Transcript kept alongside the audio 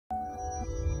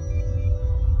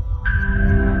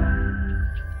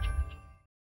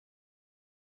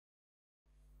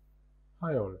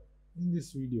Hi all, in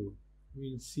this video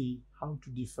we will see how to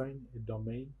define a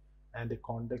domain and a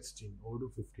context in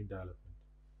Odoo 15 development.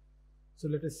 So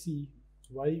let us see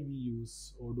why we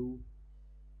use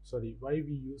why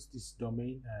we use this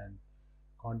domain and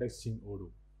context in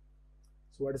Odoo.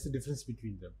 So what is the difference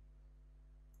between them?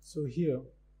 So here,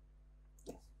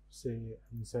 say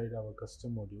inside our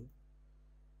custom module,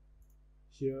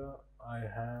 here I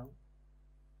have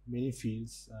many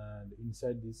fields, and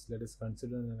inside this let us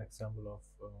consider an example of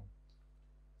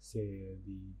say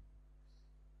the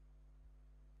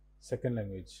second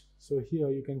language. So here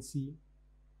you can see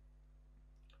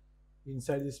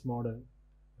inside this model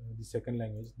the second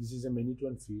language, this is a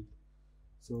many-to-one field.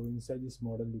 So inside this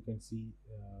model you can see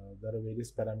there are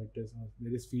various parameters or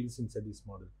various fields inside this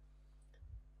model.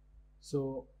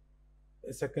 So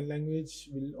a second language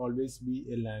will always be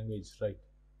a language, right?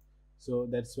 So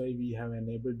that's why we have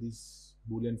enabled this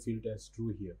boolean field as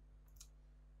true here.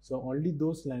 So only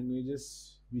those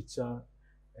languages which are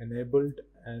enabled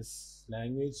as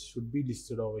language should be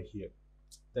listed over here.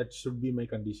 That should be my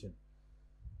condition.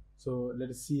 So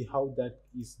let us see how that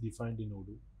is defined in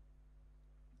Odoo.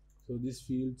 So this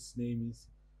field's name is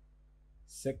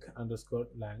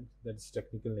sec_lang, that is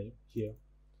technical name here.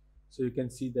 So you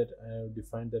can see that I have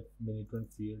defined that many-to-one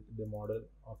field, the model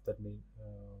of that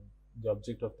the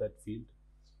object of that field,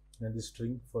 and the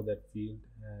string for that field,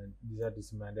 and these are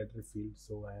this mandatory field.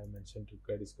 So I have mentioned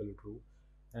required is equal to true,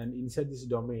 and inside this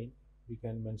domain we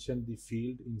can mention the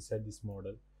field inside this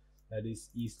model, that is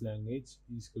language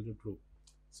is equal to true.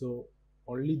 So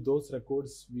only those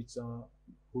records which are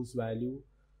whose value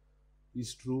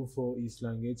is true for each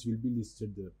language will be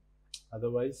listed there.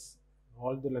 Otherwise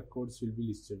all the records will be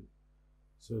listed.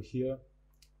 So here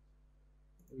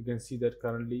you can see that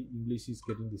currently English is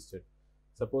getting listed.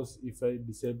 Suppose if I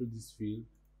disable this field,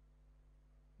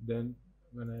 then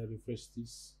when I refresh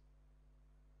this,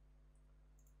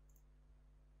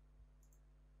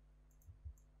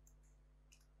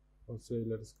 also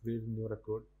let us create a new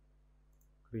record.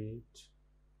 Create.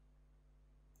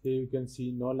 Here you can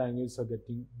see no languages are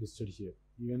getting listed here,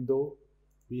 even though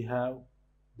we have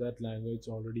that language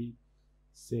already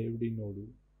saved in Odoo.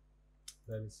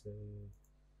 That is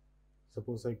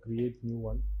suppose I create new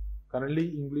one. Currently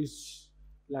English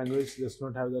language does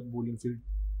not have that boolean field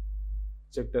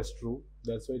checked as true,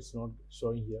 that's why it's not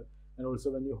showing here. And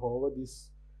also when you hover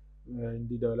this in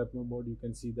the development mode, you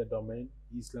can see the domain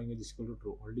is language is equal to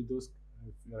true. Only those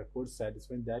records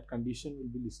satisfying that condition will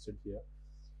be listed here.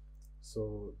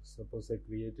 So suppose I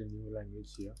create a new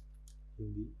language here,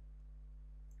 Hindi,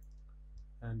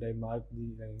 and I mark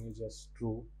the language as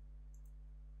true,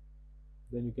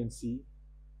 then you can see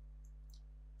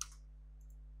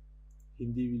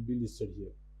Hindi will be listed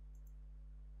here.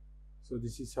 So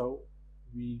this is how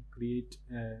we create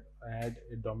add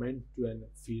a domain to a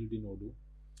field in Odoo.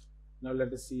 Now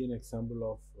let us see an example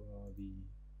of the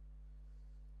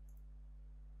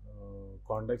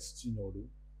context in Odoo.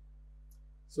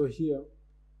 So here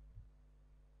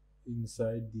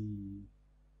inside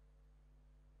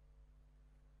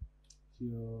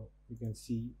here you can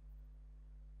see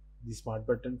the smart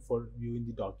button for viewing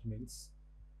the documents,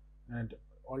 and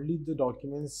only the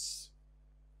documents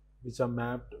which are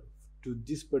mapped to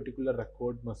this particular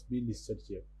record must be listed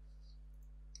here.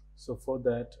 So for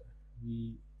that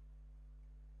we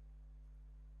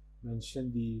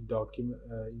mention the document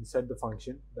inside the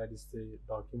function, that is the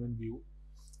document view.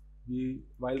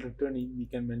 While returning we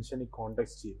can mention a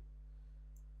context here,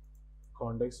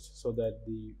 context, so that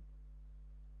the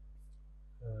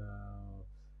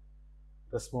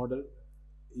REST model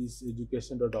is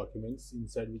education.documents,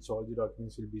 inside which all the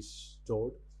documents will be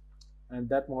stored, and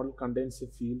that model contains a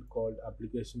field called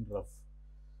application ref.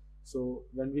 So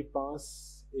when we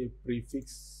pass a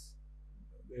prefix,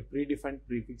 a predefined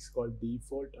prefix called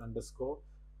default underscore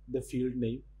the field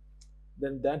name,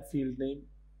 then that field name,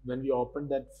 when we open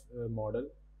that model,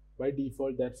 by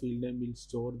default that field name will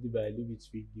store the value which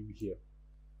we give here.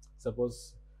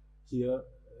 Suppose here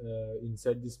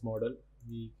inside this model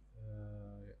we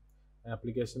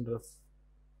application ref,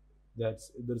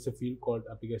 there's a field called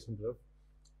application ref,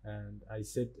 and I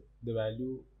set the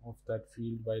value of that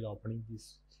field while opening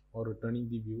this or returning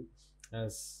the view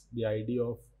as the ID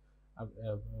of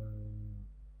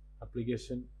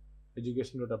application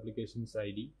education.applications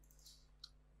ID.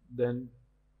 Then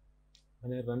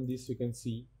when I run this, you can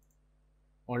see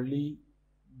only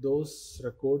those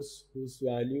records whose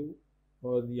value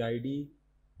or the ID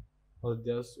or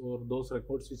those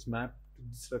records which map to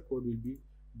this record will be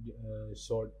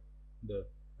showed there,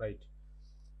 right?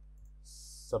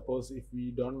 Suppose if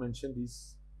we don't mention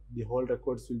this, the whole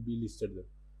records will be listed there.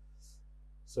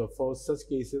 So for such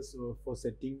cases, for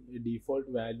setting a default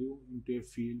value into a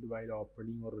field while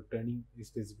operating or returning a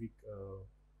specific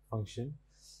function,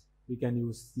 we can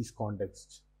use this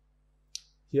context.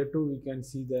 Here too we can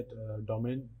see that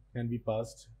domain can be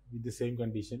passed with the same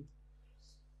condition.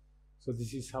 So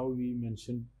this is how we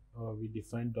mentioned, we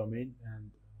define domain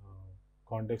and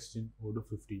context in Odoo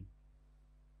 15.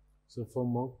 So for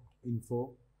more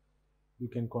info, you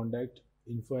can contact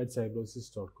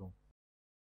info@cybrosys.com.